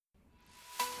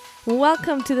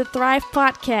Welcome to the Thrive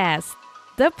Podcast,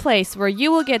 the place where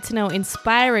you will get to know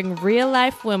inspiring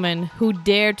real-life women who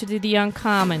dare to do the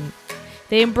uncommon.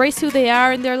 They embrace who they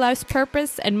are in their life's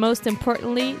purpose, and most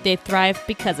importantly, they thrive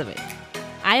because of it.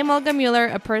 I am Olga Mueller,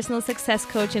 a personal success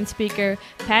coach and speaker,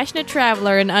 passionate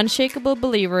traveler, and unshakable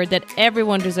believer that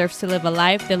everyone deserves to live a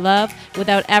life they love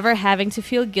without ever having to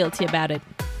feel guilty about it.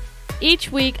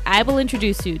 Each week, I will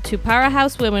introduce you to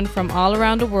powerhouse women from all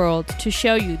around the world to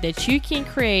show you that you can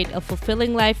create a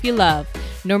fulfilling life you love,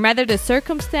 no matter the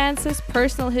circumstances,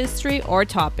 personal history, or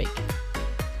topic.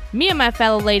 Me and my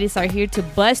fellow ladies are here to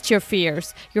bust your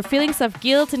fears, your feelings of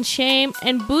guilt and shame,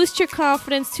 and boost your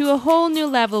confidence to a whole new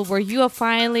level where you are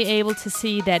finally able to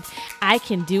see that I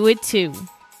can do it too.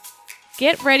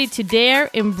 Get ready to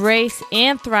dare, embrace,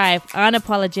 and thrive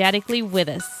unapologetically with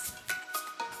us.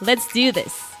 Let's do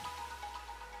this.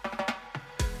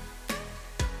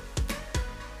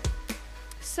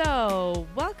 So,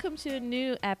 welcome to a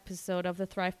new episode of the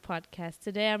Thrive Podcast.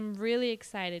 Today, I'm really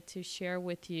excited to share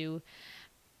with you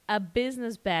a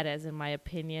business badass, in my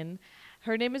opinion.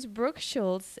 Her name is Brooke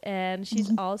Schultz, and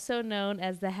she's also known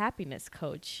as the Happiness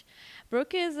Coach.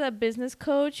 Brooke is a business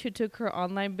coach who took her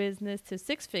online business to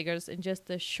six figures in just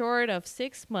a short of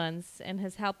 6 months and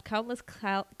has helped countless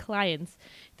clients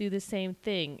do the same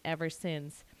thing ever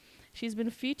since. She's been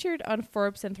featured on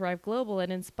Forbes and Thrive Global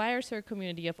and inspires her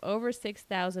community of over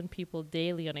 6,000 people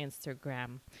daily on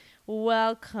Instagram.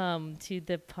 Welcome to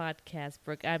the podcast,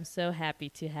 Brooke. I'm so happy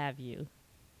to have you.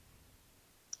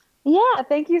 Yeah,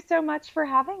 thank you so much for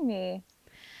having me.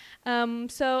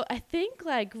 So I think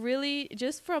really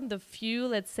just from the few,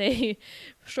 let's say,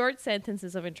 short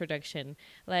sentences of introduction,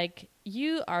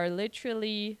 you are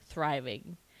literally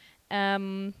thriving.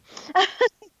 Um,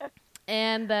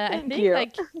 And I think you.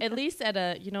 At least at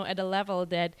a level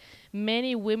that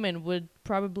many women would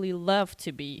probably love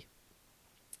to be.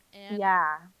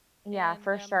 Yeah,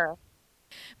 for sure.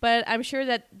 But I'm sure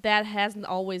that hasn't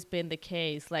always been the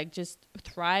case, just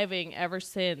thriving ever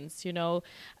since.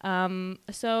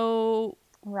 So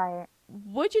Right.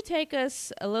 would you take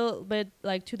us a little bit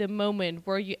to the moment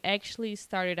where you actually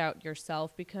started out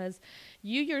yourself? Because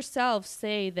you yourself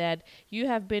say that you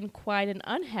have been quite an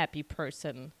unhappy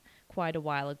person quite a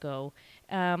while ago,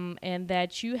 and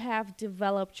that you have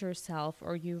developed yourself,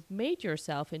 or you've made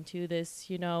yourself into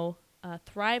this,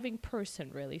 thriving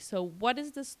person, really. So what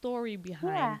is the story Yeah.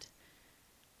 behind?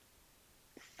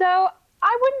 So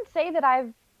I wouldn't say that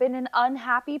I've been an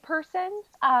unhappy person,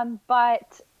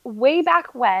 but way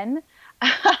back when,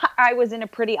 I was in a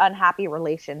pretty unhappy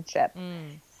relationship.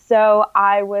 So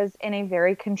I was in a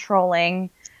very controlling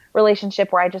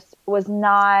relationship where I just was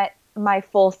not my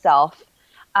full self.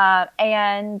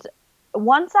 And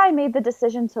once I made the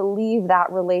decision to leave that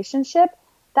relationship,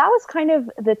 that was kind of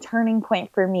the turning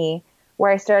point for me, where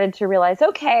I started to realize,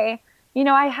 okay,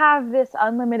 I have this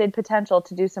unlimited potential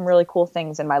to do some really cool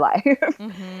things in my life.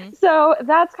 Mm-hmm. So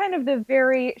that's kind of the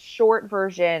very short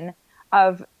version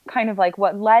of kind of like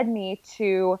what led me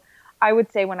to, I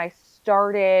would say, when I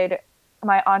started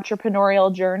my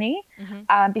entrepreneurial journey,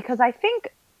 Mm-hmm. because I think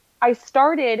I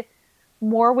started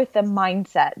more with the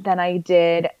mindset than I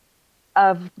did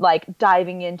of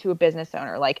diving into a business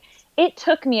owner. It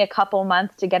took me a couple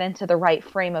months to get into the right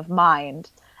frame of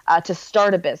mind to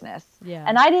start a business. Yeah.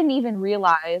 And I didn't even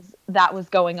realize that was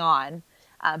going on.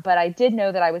 But I did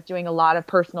know that I was doing a lot of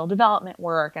personal development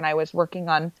work, and I was working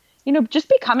on, just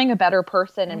becoming a better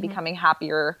person and becoming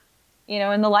happier,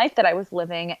 in the life that I was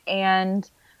living. And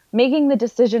making the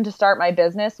decision to start my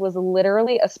business was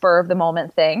literally a spur of the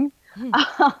moment thing.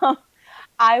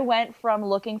 I went from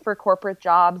looking for corporate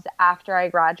jobs after I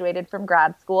graduated from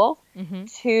grad school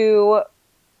to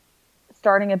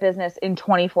starting a business in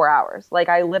 24 hours.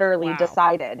 I literally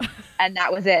decided, and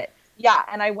that was it. Yeah.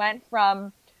 And I went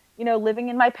from, living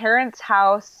in my parents'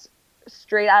 house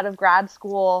straight out of grad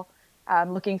school,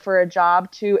 looking for a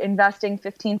job, to investing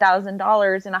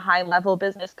 $15,000 in a high level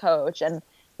business coach and,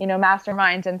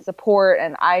 masterminds and support.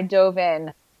 And I dove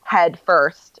in head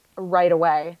first right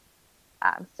away.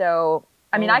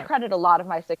 I credit a lot of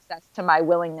my success to my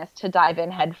willingness to dive in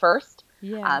head first.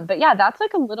 Yeah. But yeah, that's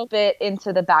a little bit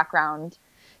into the background,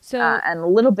 So and a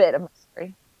little bit of my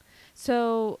story.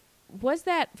 So was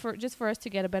that for us to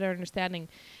get a better understanding,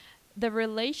 the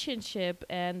relationship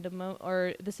and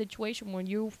or the situation when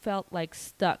you felt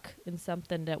stuck in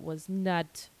something that was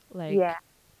not Yeah.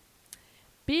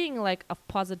 being of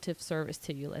positive service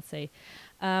to you, let's say,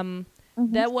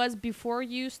 Mm-hmm. that was before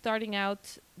you starting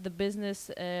out the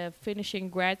business, finishing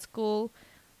grad school?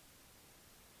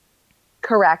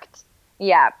 Correct.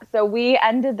 Yeah. So we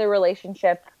ended the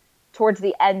relationship towards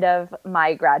the end of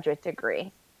my graduate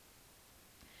degree.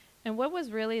 And what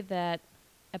was really that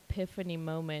epiphany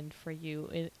moment for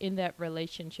you in that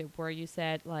relationship where you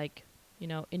said, like,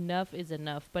 enough is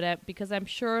enough? But because I'm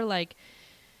sure, like,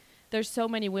 there's so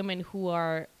many women who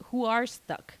are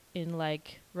stuck in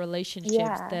like relationships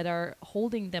Yeah. that are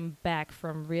holding them back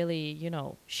from really,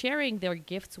 sharing their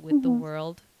gifts with the Hmm.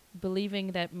 world,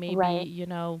 believing that maybe,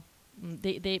 Right.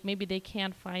 they maybe they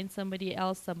can't find somebody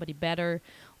else, somebody better,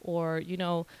 or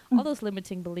all Mhm. those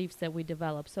limiting beliefs that we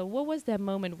develop. So what was that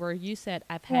moment where you said,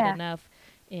 I've had Yeah. enough,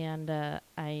 and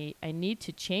I need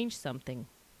to change something?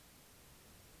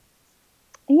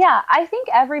 Yeah, I think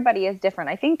everybody is different.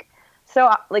 I think so,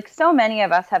 like, so many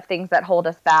of us have things that hold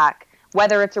us back,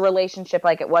 whether it's a relationship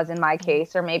like it was in my Mm-hmm.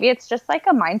 case, or maybe it's just like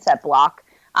a mindset block.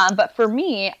 But for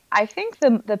me, I think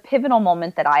the pivotal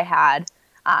moment that I had,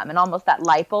 and almost that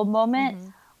light bulb moment, Mm-hmm.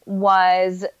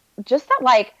 was just that,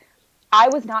 like, I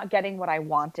was not getting what I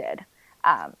wanted.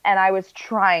 And I was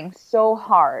trying so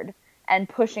hard and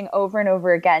pushing over and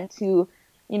over again to,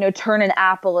 turn an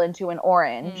apple into an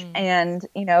orange. Mm.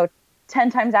 And, 10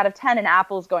 times out of 10, an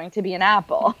apple is going to be an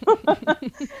apple.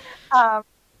 um,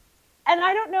 and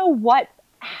I don't know what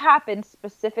happened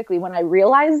specifically when I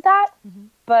realized that, Mm-hmm.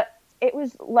 but it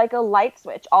was like a light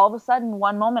switch. All of a sudden,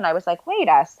 one moment, I was like, wait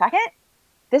a second,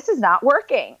 this is not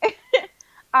working.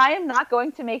 I am not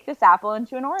going to make this apple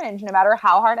into an orange no matter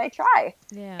how hard I try.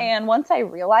 Yeah. And once I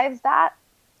realized that,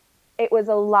 it was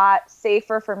a lot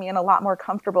safer for me and a lot more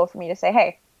comfortable for me to say,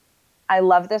 hey, I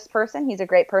love this person. He's a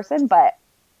great person, but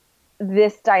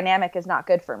this dynamic is not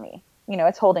good for me.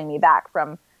 It's holding me back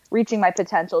from reaching my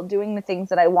potential, doing the things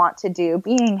that I want to do,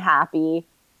 being happy.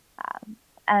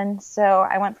 And so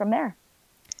I went from there.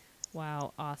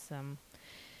 Wow, awesome.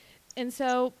 And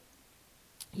so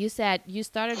you said you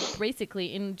started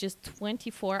basically in just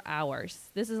 24 hours.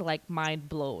 This is like mind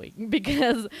blowing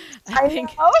because I I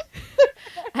think know.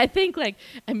 I think like,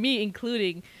 and me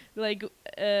including, like,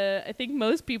 I think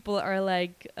most people are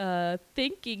like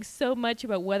thinking so much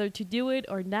about whether to do it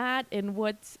or not, and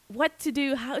what to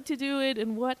do, how to do it,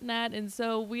 and what not, and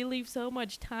so we leave so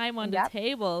much time on the Yep.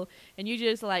 table, and you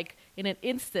just like in an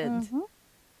instant. Mm-hmm.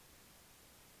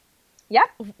 Yep.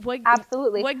 What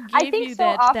Absolutely. what I gave think you so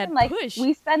that often, like, push?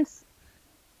 we spend,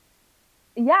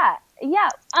 yeah, yeah.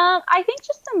 I think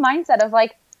just the mindset of,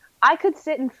 like, I could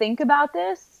sit and think about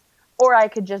this, or I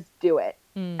could just do it.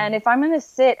 And Mm, if I'm going to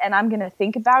sit and I'm going to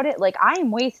think about it, like, I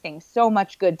am wasting so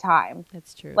much good time.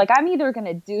 that's true. Like, I'm either going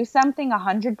to do something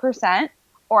 100%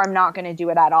 or I'm not going to do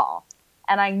it at all.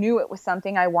 And I knew it was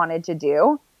something I wanted to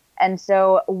do. And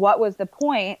so, what was the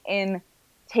point in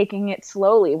taking it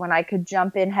slowly when I could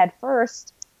jump in head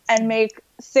first and make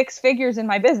six figures in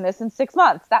my business in 6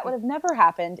 months? That would have never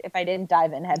happened if I didn't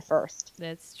dive in head first.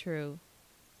 That's true.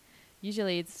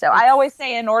 Usually it's So, I always it's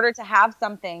say, in order to have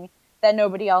something that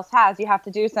nobody else has, you have to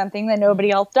do something that mm,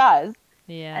 nobody else does.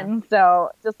 yeah. And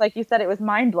so, just like you said, it was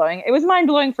mind blowing. It was mind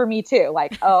blowing for me too.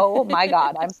 Like, oh my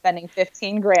God, I'm spending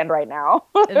 15 grand right now.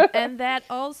 And that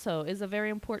also is a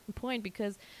very important point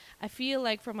because I feel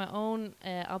like from my own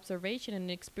observation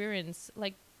and experience,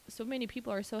 like so many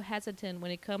people are so hesitant when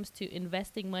it comes to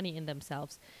investing money in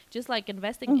themselves. Just like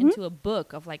investing Hmm. into a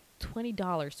book of like $20,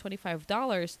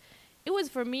 $25. It was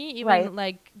for me Right. even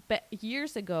like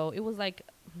years ago. It was like,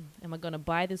 am I going to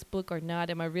buy this book or not?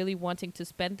 Am I really wanting to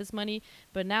spend this money?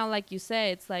 But now, like you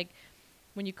say, it's like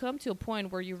when you come to a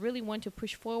point where you really want to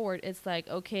push forward, it's like,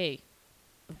 okay,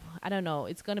 I don't know,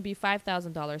 it's going to be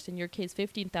 $5,000, in your case,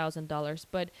 $15,000.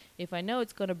 But if I know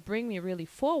it's going to bring me really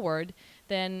forward,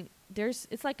 then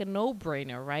it's like a no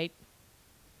brainer, right?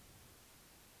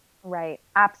 Right.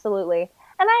 Absolutely.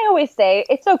 And I always say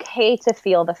it's okay to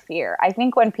feel the fear. I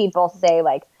think when people say,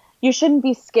 like, you shouldn't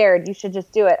be scared, you should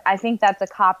just do it, I think that's a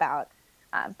cop out,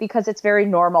 because it's very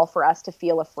normal for us to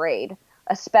feel afraid,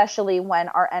 especially when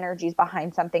our energy's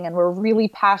behind something and we're really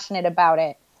passionate about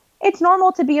it. It's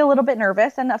normal to be a little bit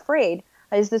nervous and afraid.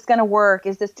 Is this going to work?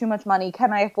 Is this too much money?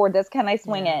 Can I afford this? Can I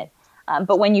swing Yeah, it?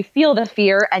 But when you feel the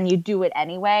fear and you do it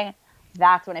anyway,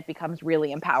 that's when it becomes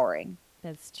really empowering.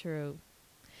 that's true.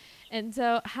 And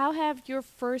so, how have your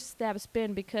first steps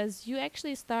been? Because you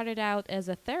actually started out as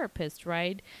a therapist,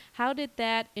 right? How did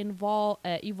that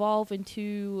evolve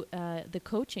into the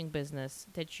coaching business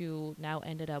that you now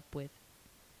ended up with?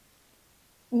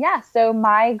 Yeah, so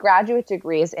my graduate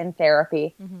degree is in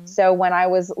therapy. Mm-hmm. So when I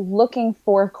was looking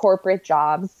for corporate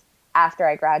jobs after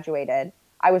I graduated,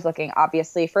 I was looking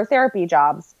obviously for therapy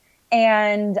jobs.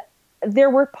 And there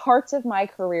were parts of my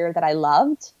career that I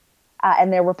loved,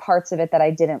 and there were parts of it that I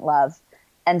didn't love.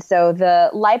 And so the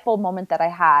light bulb moment that I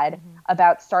had Mm-hmm.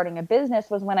 about starting a business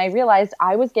was when I realized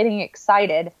I was getting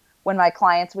excited when my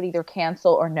clients would either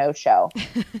cancel or no show.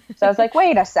 So I was like,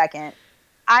 wait a second.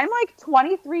 I'm like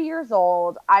 23 years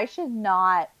old. I should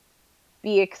not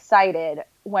be excited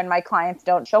when my clients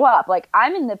don't show up. Like,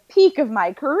 I'm in the peak of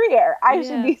my career. I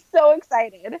should be so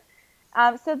excited.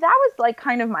 So that was like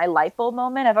kind of my light bulb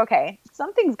moment of, okay,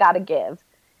 something's got to give.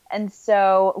 And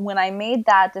so when I made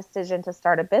that decision to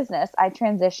start a business, I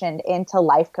transitioned into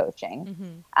life coaching.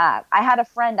 Mm-hmm. I had a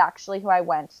friend actually who I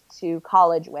went to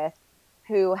college with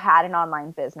who had an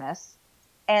online business.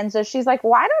 And so she's like,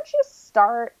 why don't you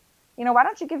start, why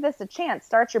don't you give this a chance?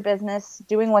 Start your business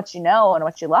doing what you know and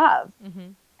what you love.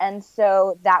 Mm-hmm. And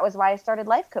so that was why I started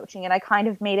life coaching. And I kind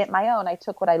of made it my own. I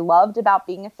took what I loved about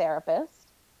being a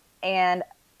therapist and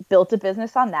built a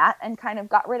business on that and kind of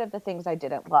got rid of the things I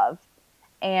didn't love.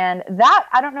 And that,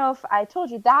 I don't know if I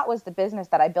told you, that was the business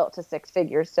that I built to 6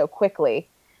 figures so quickly.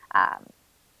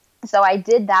 So I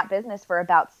did that business for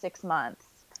about 6 months.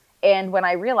 And when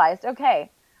I realized, okay,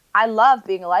 I love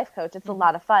being a life coach, it's a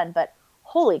lot of fun, but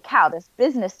holy cow, this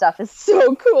business stuff is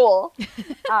so cool.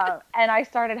 And I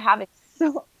started having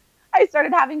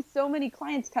so many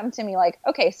clients come to me like,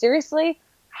 okay, seriously,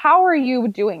 how are you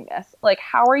doing this? Like,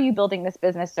 how are you building this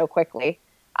business so quickly?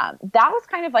 That was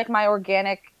kind of like my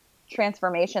organic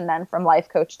transformation then from life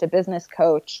coach to business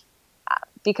coach,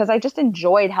 because I just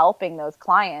enjoyed helping those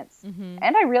clients. Mm-hmm.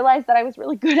 And I realized that I was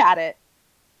really good at it.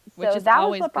 Which so is that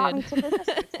always was what brought good. me to business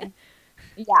coaching.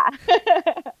 Yeah.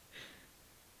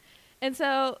 And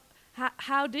so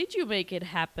how did you make it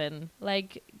happen?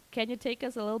 Like, can you take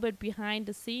us a little bit behind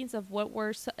the scenes of what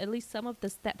were at least some of the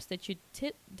steps that you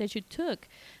took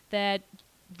that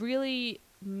really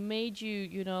made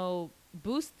you,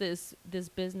 boost this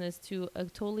business to a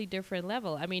totally different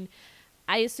level? I mean,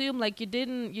 I assume like you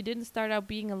didn't start out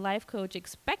being a life coach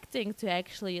expecting to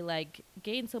actually like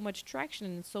gain so much traction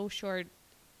in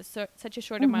such a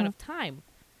short amount of time.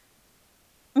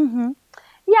 Mm-hmm.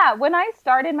 Yeah, when I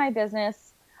started my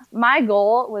business, my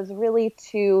goal was really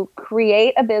to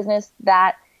create a business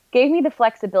that gave me the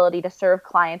flexibility to serve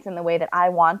clients in the way that I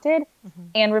wanted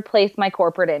and replace my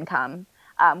corporate income,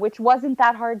 which wasn't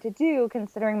that hard to do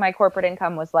considering my corporate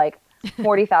income was like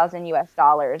 40,000 US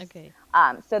dollars. Okay.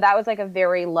 So that was like a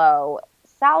very low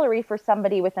salary for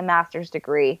somebody with a master's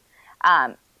degree.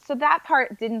 So that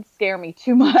part didn't scare me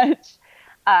too much.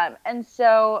 And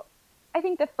so I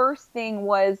think the first thing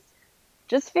was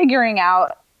just figuring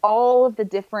out all of the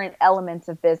different elements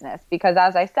of business, because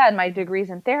as I said, my degree's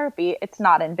in therapy, it's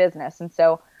not in business. And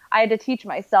so I had to teach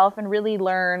myself and really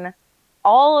learn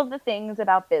all of the things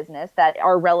about business that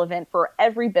are relevant for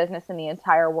every business in the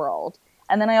entire world.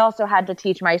 And then I also had to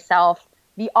teach myself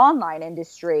the online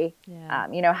industry,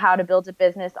 how to build a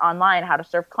business online, how to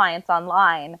serve clients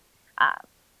online.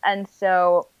 And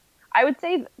so I would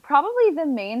say probably the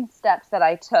main steps that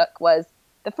I took was,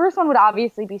 the first one would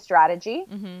obviously be strategy,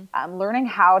 learning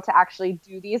how to actually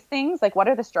do these things. Like, what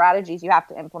are the strategies you have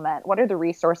to implement? What are the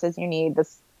resources you need?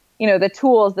 The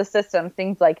tools, the systems,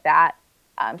 things like that.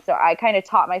 So I kind of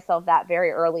taught myself that very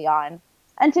early on.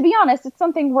 And to be honest, it's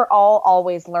something we're all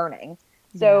always learning.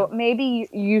 So maybe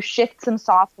you shift some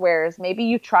softwares, maybe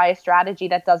you try a strategy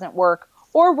that doesn't work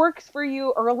or works for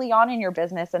you early on in your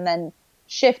business and then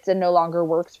shifts and no longer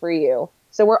works for you.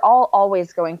 So we're all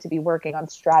always going to be working on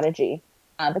strategy.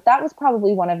 But that was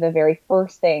probably one of the very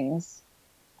first things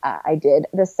I did.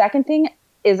 The second thing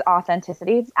is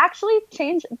authenticity. Actually,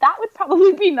 change. That would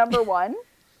probably be number one.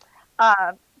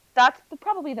 That's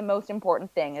probably the most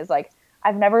important thing, is like,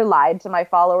 I've never lied to my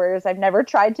followers. I've never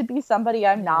tried to be somebody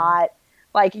I'm not.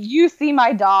 Like, you see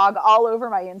my dog all over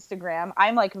my Instagram.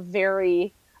 I'm like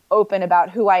very open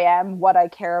about who I am, what I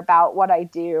care about, what I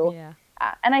do. Yeah.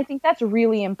 And I think that's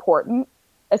really important,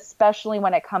 especially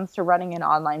when it comes to running an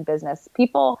online business.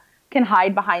 People can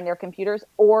hide behind their computers,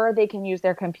 or they can use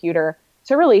their computer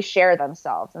to really share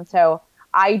themselves. And so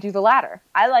I do the latter.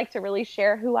 I like to really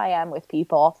share who I am with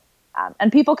people.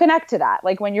 And people connect to that.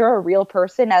 Like, when you're a real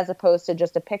person as opposed to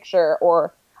just a picture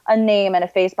or a name and a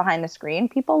face behind the screen,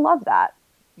 people love that.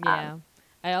 Yeah.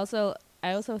 I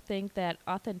also think that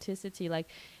authenticity, like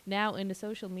now in the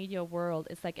social media world,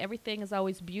 it's like everything is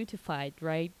always beautified,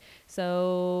 right?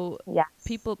 So Yes.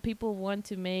 people want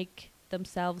to make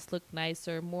themselves look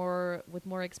nicer, with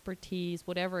more expertise,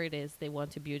 whatever it is they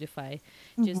want to beautify,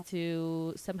 just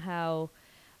to somehow,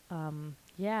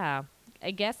 I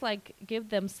guess like give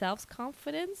themselves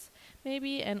confidence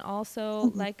maybe, and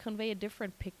also like convey a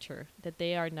different picture that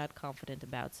they are not confident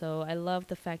about. So I love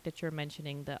the fact that you're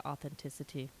mentioning the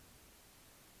authenticity.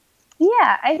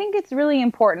 Yeah, I think it's really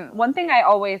important. One thing I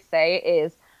always say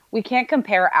is we can't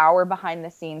compare our behind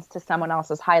the scenes to someone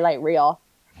else's highlight reel.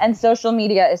 And social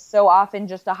media is so often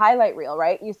just a highlight reel,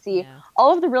 right? You see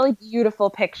all of the really beautiful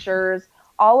pictures,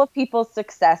 all of people's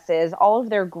successes, all of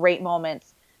their great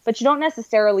moments, but you don't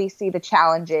necessarily see the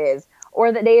challenges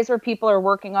or the days where people are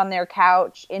working on their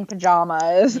couch in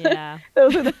pajamas. Yeah.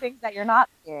 Those are the things that you're not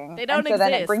seeing. They don't and so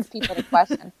exist. then it brings people to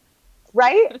question.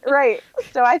 Right.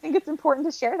 So I think it's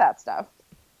important to share that stuff.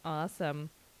 Awesome.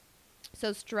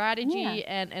 So strategy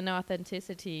and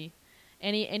authenticity.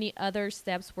 Any other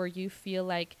steps where you feel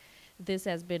like this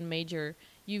has been major?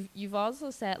 You've also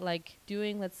said like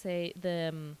doing, let's say,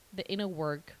 the inner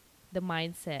work, the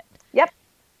mindset. Yep.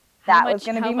 That was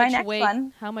going to be my next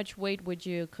one. How much weight would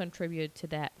you contribute to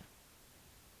that?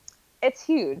 It's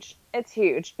huge.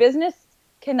 Business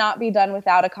cannot be done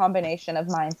without a combination of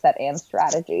mindset and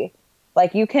strategy.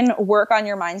 Like, you can work on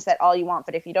your mindset all you want,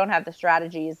 but if you don't have the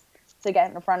strategies to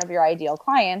get in front of your ideal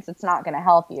clients, it's not going to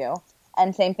help you.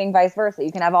 And same thing vice versa.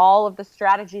 You can have all of the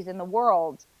strategies in the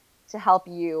world to help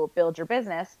you build your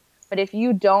business, but if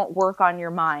you don't work on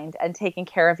your mind and taking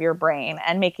care of your brain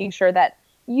and making sure that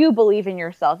you believe in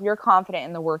yourself, you're confident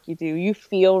in the work you do, you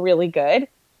feel really good,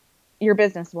 your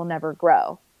business will never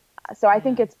grow. So I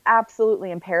think it's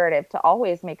absolutely imperative to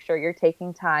always make sure you're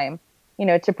taking time,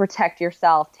 to protect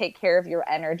yourself, take care of your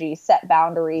energy, set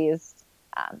boundaries,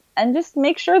 and just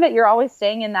make sure that you're always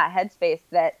staying in that headspace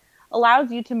that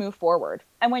allows you to move forward.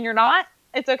 And when you're not,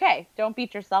 it's okay. Don't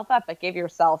beat yourself up, but give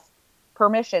yourself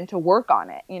permission to work on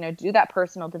it, do that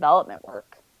personal development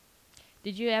work.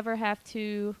 Did you ever have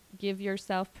to give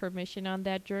yourself permission on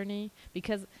that journey?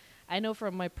 Because I know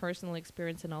from my personal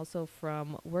experience and also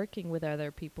from working with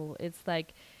other people, it's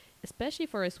like, especially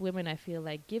for us women, I feel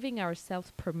like giving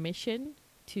ourselves permission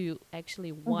to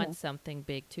actually want something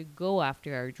big, to go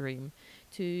after our dream,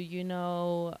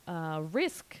 to,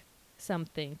 risk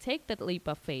something, take that leap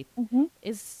of faith,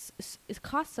 it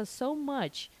costs us so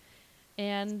much.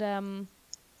 And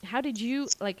how did you,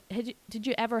 did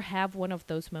you ever have one of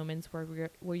those moments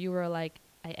where you were like,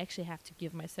 I actually have to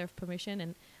give myself permission,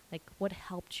 and like, what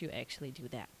helped you actually do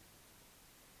that?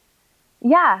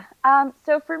 Yeah.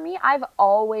 So for me, I've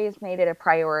always made it a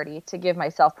priority to give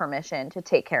myself permission to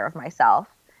take care of myself.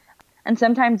 And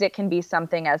sometimes it can be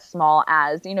something as small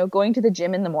as, going to the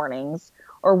gym in the mornings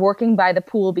or working by the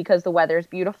pool because the weather's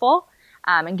beautiful,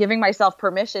 and giving myself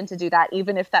permission to do that,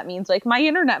 even if that means like my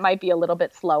internet might be a little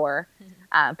bit slower.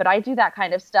 But I do that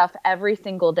kind of stuff every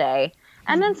single day.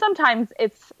 And then sometimes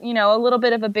it's, a little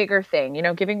bit of a bigger thing,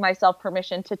 giving myself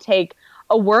permission to take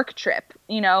a work trip,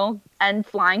 and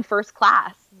flying first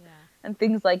class and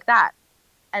things like that.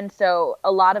 And so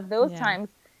a lot of those times,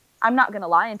 I'm not going to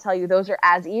lie and tell you those are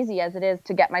as easy as it is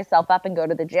to get myself up and go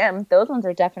to the gym. Those ones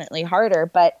are definitely harder,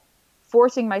 but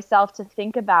forcing myself to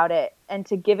think about it and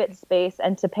to give it space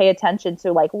and to pay attention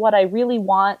to like what I really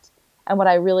want and what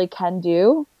I really can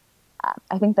do,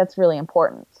 I think that's really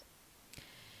important.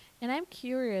 And I'm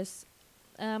curious,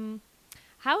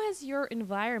 how has your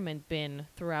environment been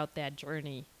throughout that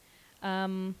journey?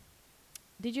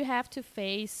 Did you have to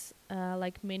face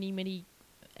many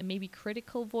maybe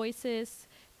critical voices,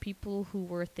 people who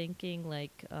were thinking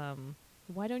like,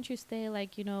 why don't you stay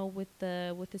with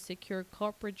the secure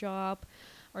corporate job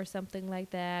or something like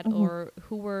that, or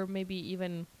who were maybe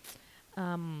even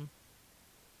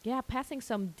passing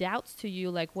some doubts to you,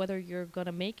 like whether you're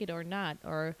gonna make it or not,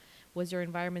 or was your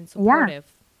environment supportive?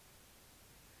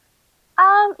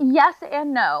 Yes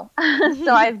and no.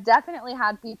 So I've definitely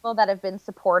had people that have been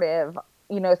supportive,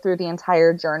 through the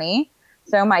entire journey.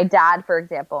 So my dad, for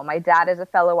example, is a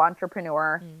fellow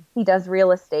entrepreneur. He does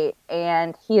real estate,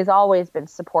 and he has always been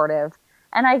supportive.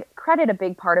 And I credit a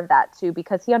big part of that too,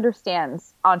 because he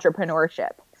understands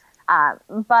entrepreneurship.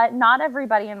 But not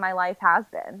everybody in my life has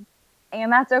been.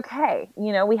 And that's okay.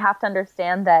 We have to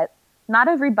understand that not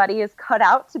everybody is cut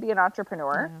out to be an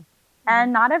entrepreneur. Yeah.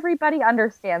 And not everybody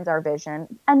understands our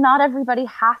vision, and not everybody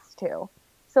has to.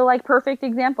 So like, perfect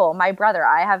example, my brother,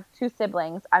 I have 2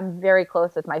 siblings. I'm very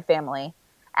close with my family,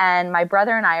 and my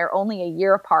brother and I are only a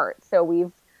year apart. So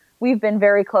we've been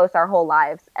very close our whole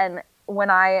lives. And when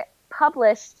I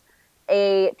published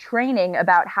a training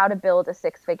about how to build a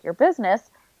 6-figure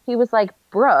business, he was like,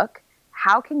 Brooke,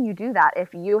 how can you do that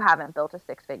if you haven't built a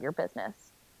 6-figure business?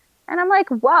 And I'm like,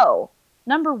 whoa.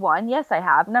 Number 1, yes, I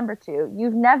have. Number 2,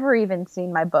 you've never even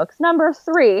seen my books. Number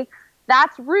 3,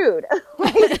 that's rude.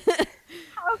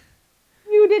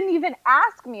 You didn't even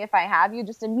ask me if I have. You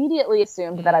just immediately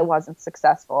assumed that I wasn't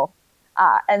successful.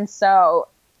 And so,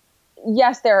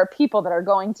 yes, there are people that are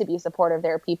going to be supportive.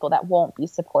 There are people that won't be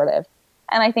supportive.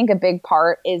 And I think a big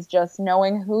part is just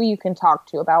knowing who you can talk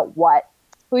to about what,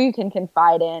 who you can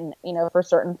confide in, for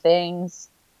certain things.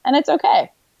 And it's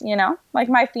okay. Like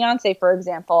my fiance, for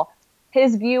example,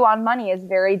 his view on money is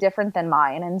very different than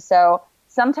mine. And so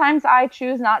sometimes I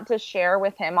choose not to share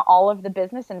with him all of the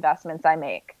business investments I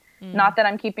make. Not that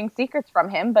I'm keeping secrets from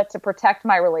him, but to protect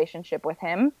my relationship with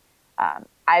him.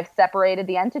 I've separated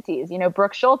the entities.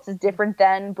 Brooke Schultz is different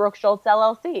than Brooke Schultz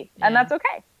LLC, and that's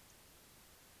okay.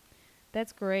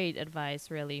 That's great advice,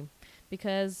 really,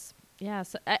 because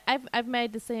so I've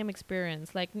made the same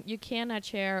experience. Like, you cannot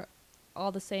share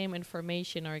all the same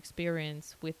information or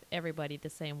experience with everybody the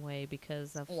same way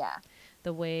because of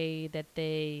the way that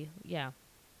they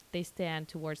stand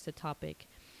towards the topic.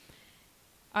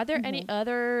 Are there any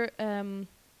other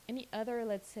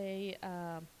let's say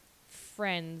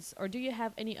friends, or do you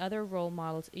have any other role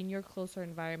models in your closer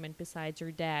environment besides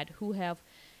your dad who have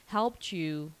helped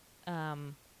you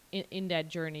in that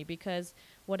journey? Because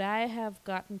what I have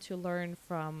gotten to learn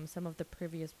from some of the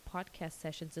previous podcast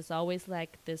sessions is always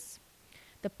like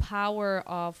the power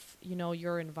of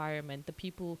your environment, the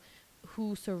people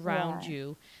who surround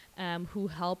you, who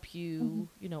help you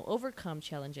overcome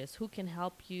challenges, who can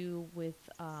help you with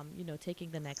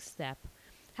taking the next step.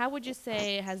 How would you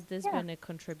say has this been a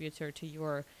contributor to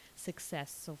your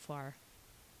success so far?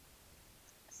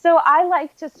 So I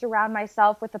like to surround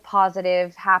myself with a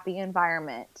positive, happy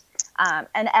environment.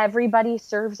 And everybody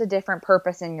serves a different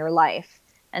purpose in your life.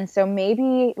 And so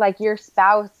maybe like your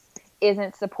spouse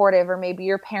isn't supportive, or maybe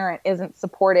your parent isn't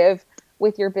supportive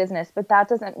with your business, but that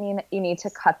doesn't mean that you need to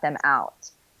cut them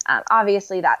out.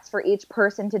 Obviously, that's for each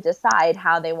person to decide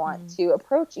how they want to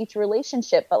approach each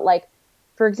relationship. But like,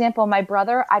 for example, my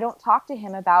brother, I don't talk to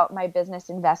him about my business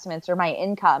investments or my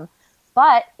income,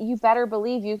 but you better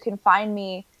believe you can find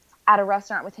me at a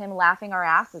restaurant with him laughing our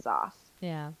asses off.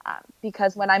 Yeah.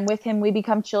 Because when I'm with him, we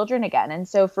become children again. And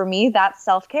so for me, that's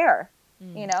self-care,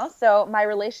 So my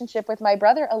relationship with my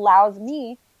brother allows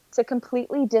me to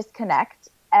completely disconnect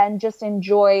and just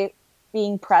enjoy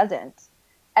being present.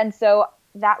 And so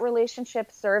that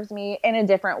relationship serves me in a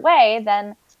different way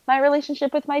than my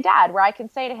relationship with my dad, where I can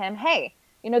say to him, hey,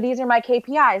 these are my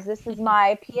KPIs. This is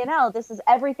my P&L. This is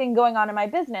everything going on in my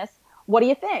business. What do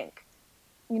you think?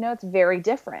 It's very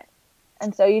different.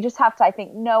 And so you just have to, I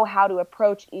think, know how to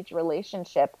approach each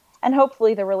relationship. And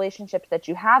hopefully the relationships that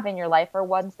you have in your life are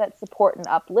ones that support and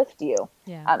uplift you.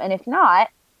 Yeah. And if not,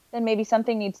 then maybe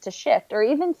something needs to shift. Or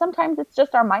even sometimes it's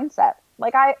just our mindset.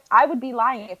 Like I would be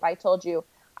lying if I told you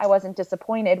I wasn't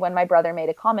disappointed when my brother made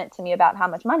a comment to me about how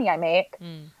much money I make.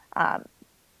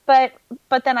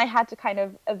 But then I had to kind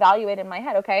of evaluate in my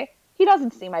head, okay, he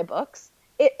doesn't see my books.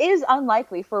 It is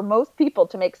unlikely for most people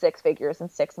to make six figures in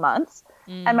 6 months.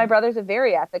 And my brother's a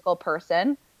very ethical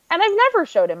person. And I've never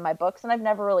showed him my books, and I've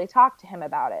never really talked to him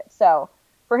about it. So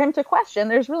for him to question,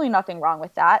 there's really nothing wrong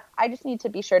with that. I just need to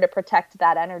be sure to protect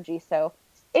that energy. So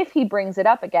if he brings it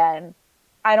up again,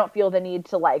 I don't feel the need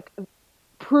to like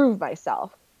prove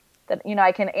myself. That,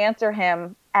 I can answer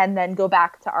him and then go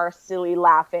back to our silly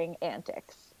laughing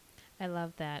antics. I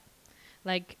love that.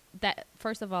 Like that,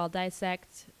 first of all,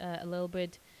 dissect a little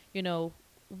bit,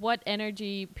 what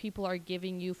energy people are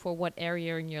giving you for what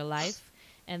area in your life.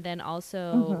 And then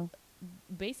also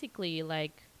basically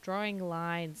like drawing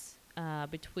lines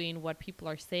between what people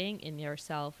are saying in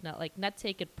yourself. Not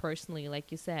take it personally,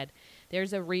 like you said.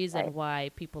 There's a reason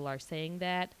why people are saying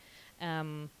that.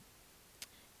 And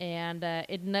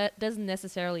it doesn't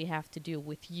necessarily have to do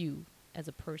with you as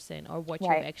a person or what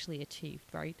you've actually achieved,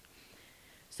 right?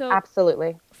 So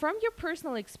absolutely. From your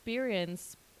personal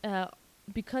experience,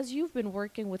 because you've been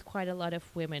working with quite a lot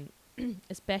of women,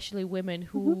 especially women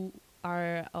who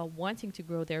are wanting to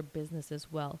grow their business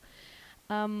as well,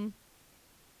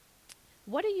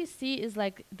 what do you see is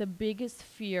like the biggest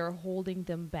fear holding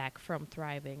them back from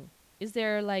thriving? Is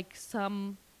there like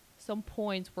some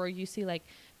points where you see like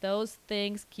those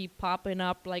things keep popping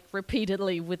up like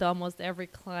repeatedly with almost every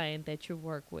client that you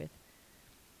work with?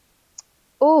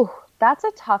 Oh, that's a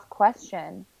tough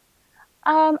question.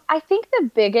 I think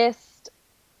the biggest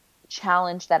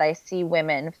challenge that I see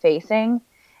women facing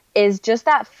is just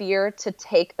that fear to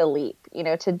take the leap,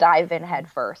 to dive in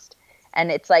head first. And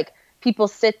it's like people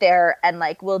sit there and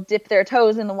like will dip their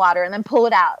toes in the water and then pull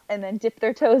it out and then dip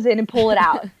their toes in and pull it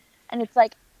out. And it's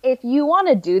like, if you want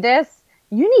to do this,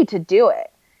 you need to do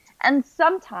it. And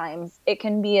sometimes it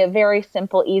can be a very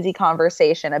simple, easy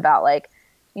conversation about like,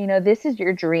 this is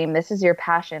your dream. This is your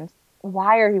passion.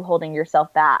 Why are you holding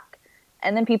yourself back?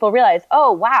 And then people realize,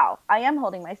 oh, wow, I am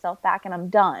holding myself back and I'm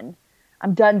done.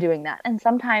 I'm done doing that. And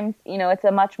sometimes, it's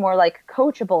a much more like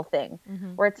coachable thing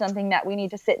where it's something that we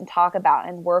need to sit and talk about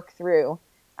and work through.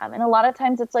 And a lot of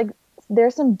times it's like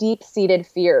there's some deep-seated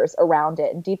fears around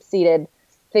it and deep-seated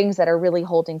things that are really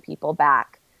holding people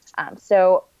back.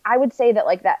 So I would say that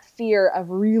like that fear of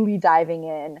really diving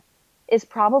in is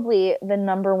probably the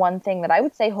number one thing that I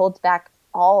would say holds back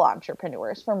all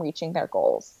entrepreneurs from reaching their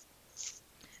goals.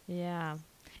 Yeah.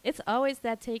 It's always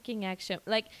that taking action.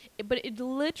 Like, but it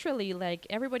literally, like,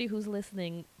 everybody who's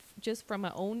listening, just from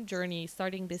my own journey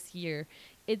starting this year,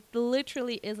 it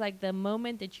literally is like the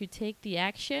moment that you take the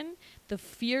action, the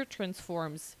fear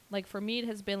transforms. Like, for me, it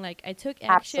has been like I took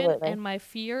action Absolutely. and my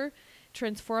fear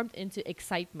transformed into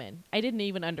excitement. I didn't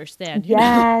even understand, you know?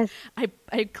 Yes.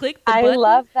 I clicked the I button.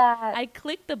 love that. I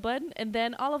clicked the button, and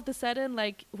then all of a sudden,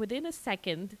 like within a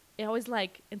second, I was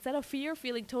like, instead of fear,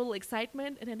 feeling total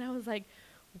excitement, and then I was like,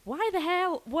 why the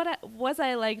hell was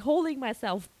I like holding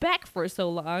myself back for so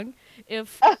long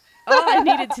if all I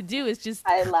needed to do is just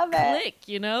I love it. click,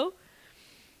 you know?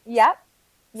 Yep.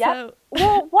 Yep. So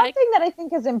Well, one I thing that I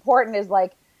think is important is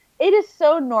like it is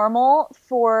so normal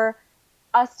for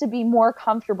us to be more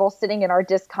comfortable sitting in our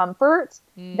discomfort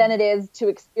than mm, it is to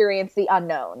experience the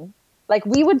unknown. Like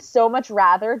we would so much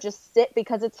rather just sit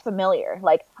because it's familiar.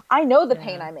 Like I know the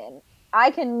pain yeah. I'm in.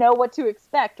 I can know what to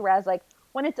expect. Whereas like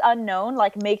when it's unknown,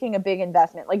 like making a big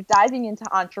investment, like diving into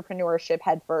entrepreneurship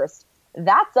head first,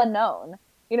 that's unknown.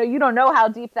 You know, you don't know how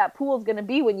deep that pool is going to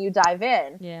be when you dive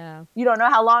in. Yeah. You don't know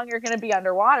how long you're going to be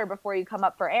underwater before you come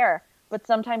up for air. But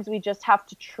sometimes we just have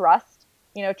to trust,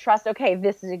 okay,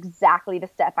 this is exactly the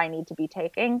step I need to be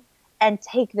taking and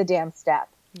take the damn step.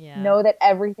 Yeah. Know that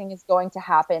everything is going to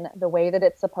happen the way that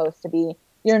it's supposed to be.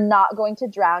 You're not going to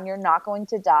drown. You're not going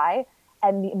to die.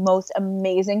 And the most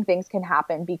amazing things can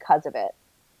happen because of it.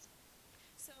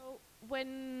 So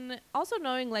when also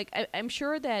knowing, like, I'm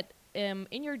sure that in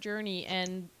your journey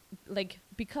and like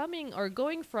becoming or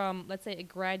going from, let's say, a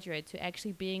graduate to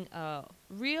actually being a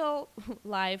real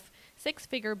life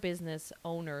six-figure business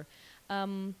owner,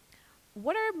 um,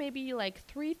 what are maybe like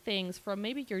three things from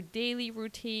maybe your daily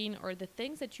routine or the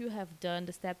things that you have done,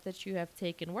 the steps that you have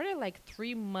taken? What are like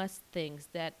three must things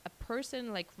that a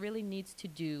person like really needs to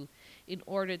do in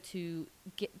order to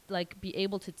get like be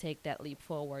able to take that leap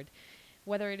forward?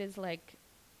 Whether it is like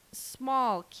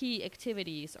small key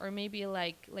activities or maybe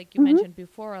like you Mm-hmm. mentioned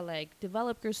before, like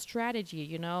develop your strategy,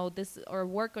 you know, this, or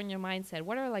work on your mindset.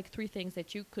 What are like three things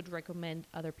that you could recommend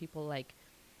other people like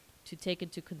to take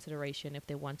into consideration if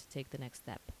they want to take the next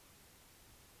step?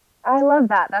 I love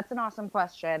that. That's an awesome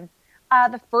question.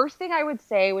 The first thing I would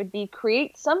say would be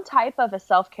create some type of a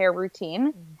self care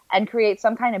routine Mm. and create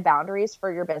some kind of boundaries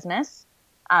for your business.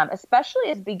 Especially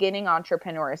as beginning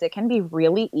entrepreneurs, it can be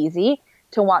really easy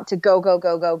to want to go, go,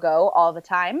 go, go, go all the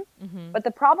time. Mm-hmm. But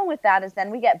the problem with that is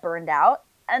then we get burned out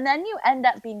and then you end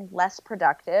up being less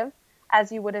productive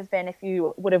as you would have been if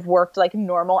you would have worked like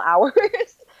normal hours.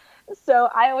 So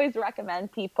I always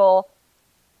recommend people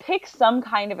pick some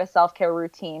kind of a self-care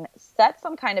routine, set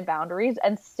some kind of boundaries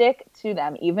and stick to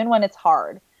them even when it's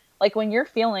hard. Like when you're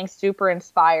feeling super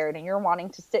inspired and you're wanting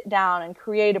to sit down and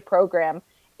create a program,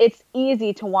 it's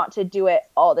easy to want to do it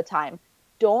all the time.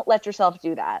 Don't let yourself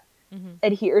do that. Mm-hmm.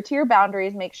 Adhere to your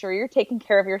boundaries, make sure you're taking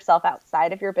care of yourself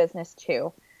outside of your business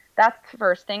too. That's the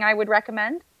first thing I would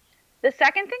recommend. The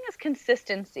second thing is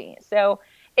consistency. So,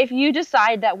 if you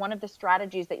decide that one of the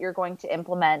strategies that you're going to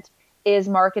implement is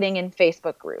marketing in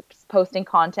Facebook groups, posting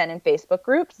content in Facebook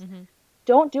groups, Mm-hmm.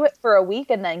 don't do it for a week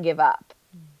and then give up.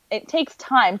 It takes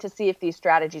time to see if these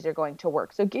strategies are going to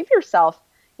work. So, give yourself,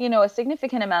 a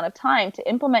significant amount of time to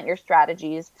implement your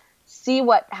strategies, see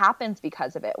what happens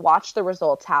because of it, watch the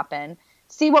results happen,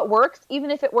 see what works, even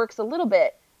if it works a little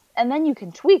bit, and then you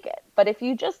can tweak it. But if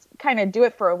you just kind of do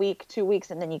it for a week, 2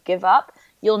 weeks, and then you give up,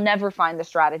 you'll never find the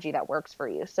strategy that works for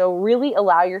you. So really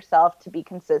allow yourself to be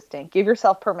consistent. Give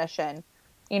yourself permission,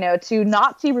 to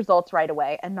not see results right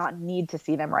away and not need to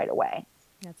see them right away.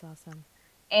 That's awesome.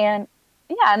 And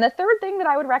yeah, and the third thing that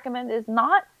I would recommend is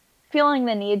not feeling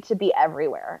the need to be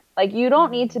everywhere. Like you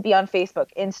don't need to Mm. be on Facebook,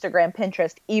 Instagram,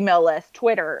 Pinterest, email list,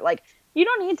 Twitter. Like you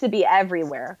don't need to be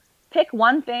everywhere. Pick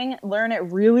one thing, learn it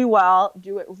really well,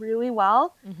 do it really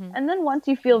well, Mm-hmm. and then once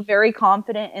you feel very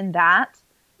confident in that,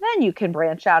 then you can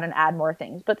branch out and add more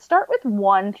things. But start with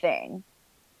one thing.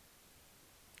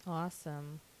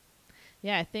 Awesome.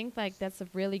 Yeah, I think like that's a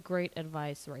really great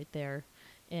advice right there.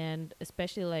 And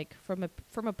especially like from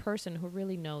a person who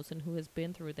really knows and who has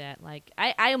been through that. Like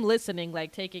I am listening,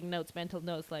 like taking notes, mental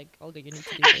notes, like, Olga, you need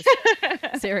to do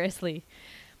this. Seriously.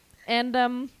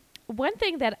 And one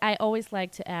thing that I always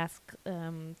like to ask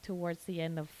towards the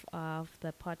end of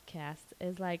the podcast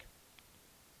is like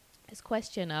this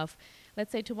question of,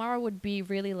 let's say tomorrow would be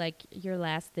really like your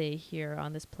last day here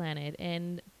on this planet,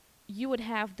 and you would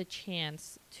have the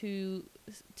chance to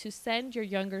send your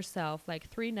younger self like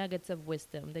three nuggets of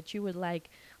wisdom that you would like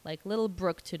like little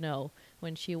Brooke to know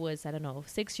when she was, I don't know,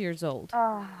 6 years old?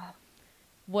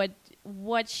 What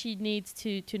she needs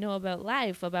to know about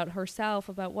life, about herself,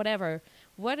 about whatever.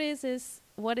 What is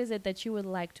it that you would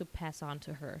like to pass on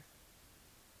to her?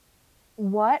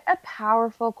 What a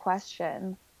powerful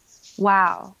question.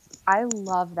 Wow. I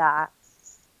love that.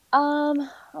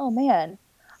 Oh man.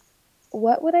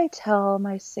 What would I tell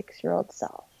my 6-year-old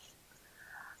self?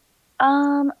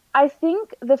 I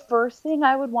think the first thing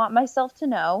I would want myself to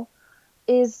know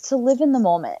is to live in the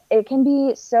moment. It can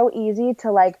be so easy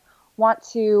to like want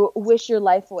to wish your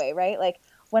life away, right? Like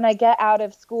when I get out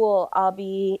of school, I'll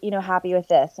be, happy with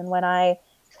this. And when I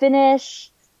finish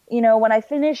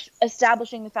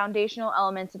establishing the foundational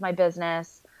elements of my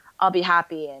business, I'll be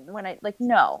happy. And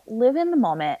no, live in the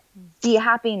moment, be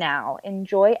happy now,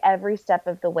 enjoy every step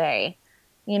of the way.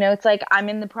 It's like I'm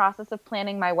in the process of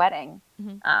planning my wedding.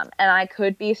 And I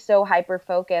could be so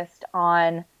hyper-focused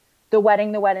on the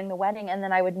wedding. And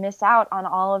then I would miss out on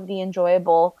all of the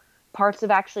enjoyable parts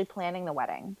of actually planning the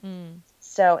wedding.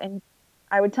 So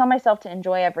I would tell myself to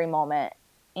enjoy every moment,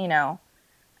 Let's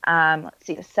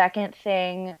see, the second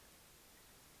thing.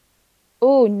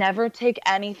 Never take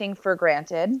anything for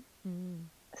granted.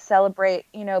 Celebrate,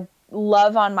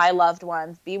 love on my loved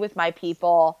ones, be with my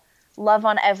people, love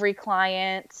on every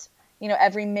client,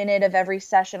 every minute of every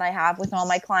session I have with all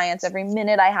my clients, every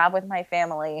minute I have with my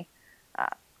family,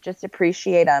 just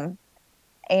appreciate them.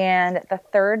 And the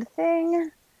third thing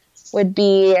would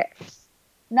be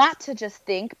not to just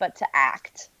think, but to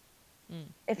act.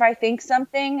 If I think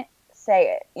something,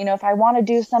 say it. If I want to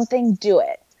do something, do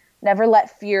it. Never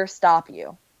let fear stop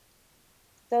you.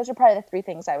 Those are probably the 3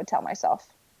 things I would tell myself.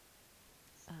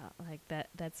 Like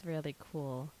that's really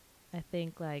cool. I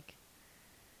think like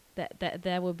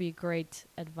that would be great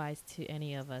advice to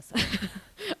any of us,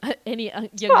 any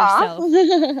younger self.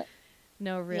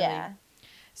 No, really. Yeah.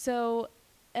 So,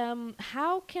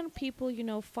 how can people,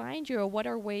 find you, or what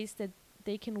are ways that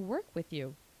they can work with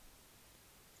you?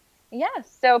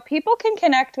 Yes, so people can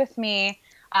connect with me.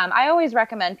 I always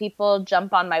recommend people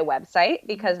jump on my website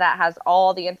because that has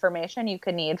all the information you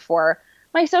could need for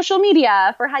my social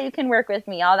media, for how you can work with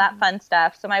me, all that fun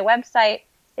stuff. So my website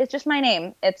is just my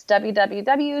name. It's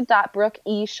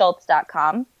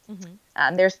www.brookeeschultz.com.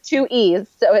 There's 2 E's.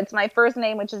 So it's my first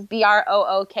name, which is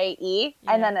Brooke,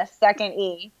 and then a second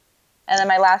E. And then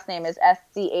my last name is Schultz.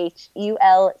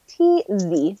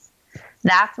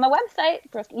 That's my website,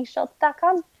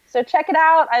 brookeeschultz.com. So check it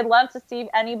out. I'd love to see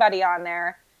anybody on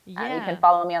there. You can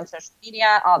follow me on social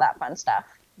media, all that fun stuff.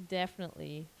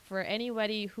 Definitely. For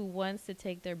anybody who wants to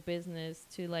take their business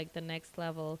to like the next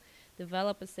level,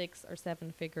 develop a 6 or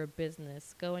 7 figure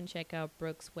business, go and check out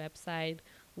Brooke's website,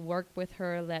 work with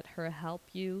her, let her help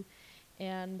you.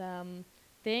 And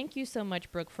thank you so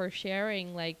much, Brooke, for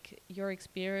sharing like your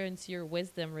experience, your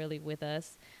wisdom really with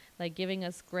us, like giving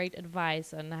us great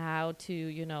advice on how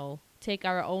to, take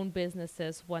our own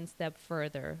businesses one step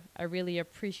further. I really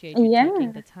appreciate you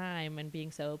taking the time and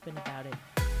being so open about it.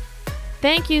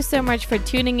 Thank you so much for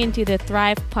tuning into the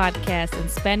Thrive podcast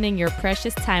and spending your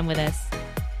precious time with us.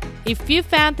 If you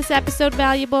found this episode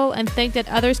valuable and think that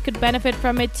others could benefit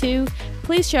from it too,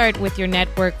 please share it with your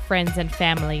network, friends, and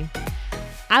family.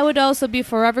 I would also be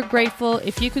forever grateful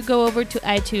if you could go over to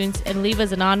iTunes and leave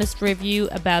us an honest review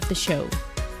about the show.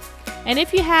 And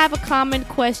if you have a comment,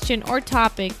 question, or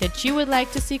topic that you would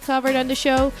like to see covered on the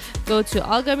show, go to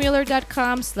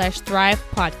olgamuller.com/Thrive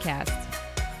podcast.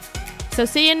 So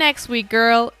see you next week,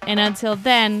 girl. And until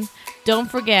then,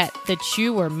 don't forget that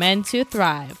you were meant to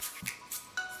thrive.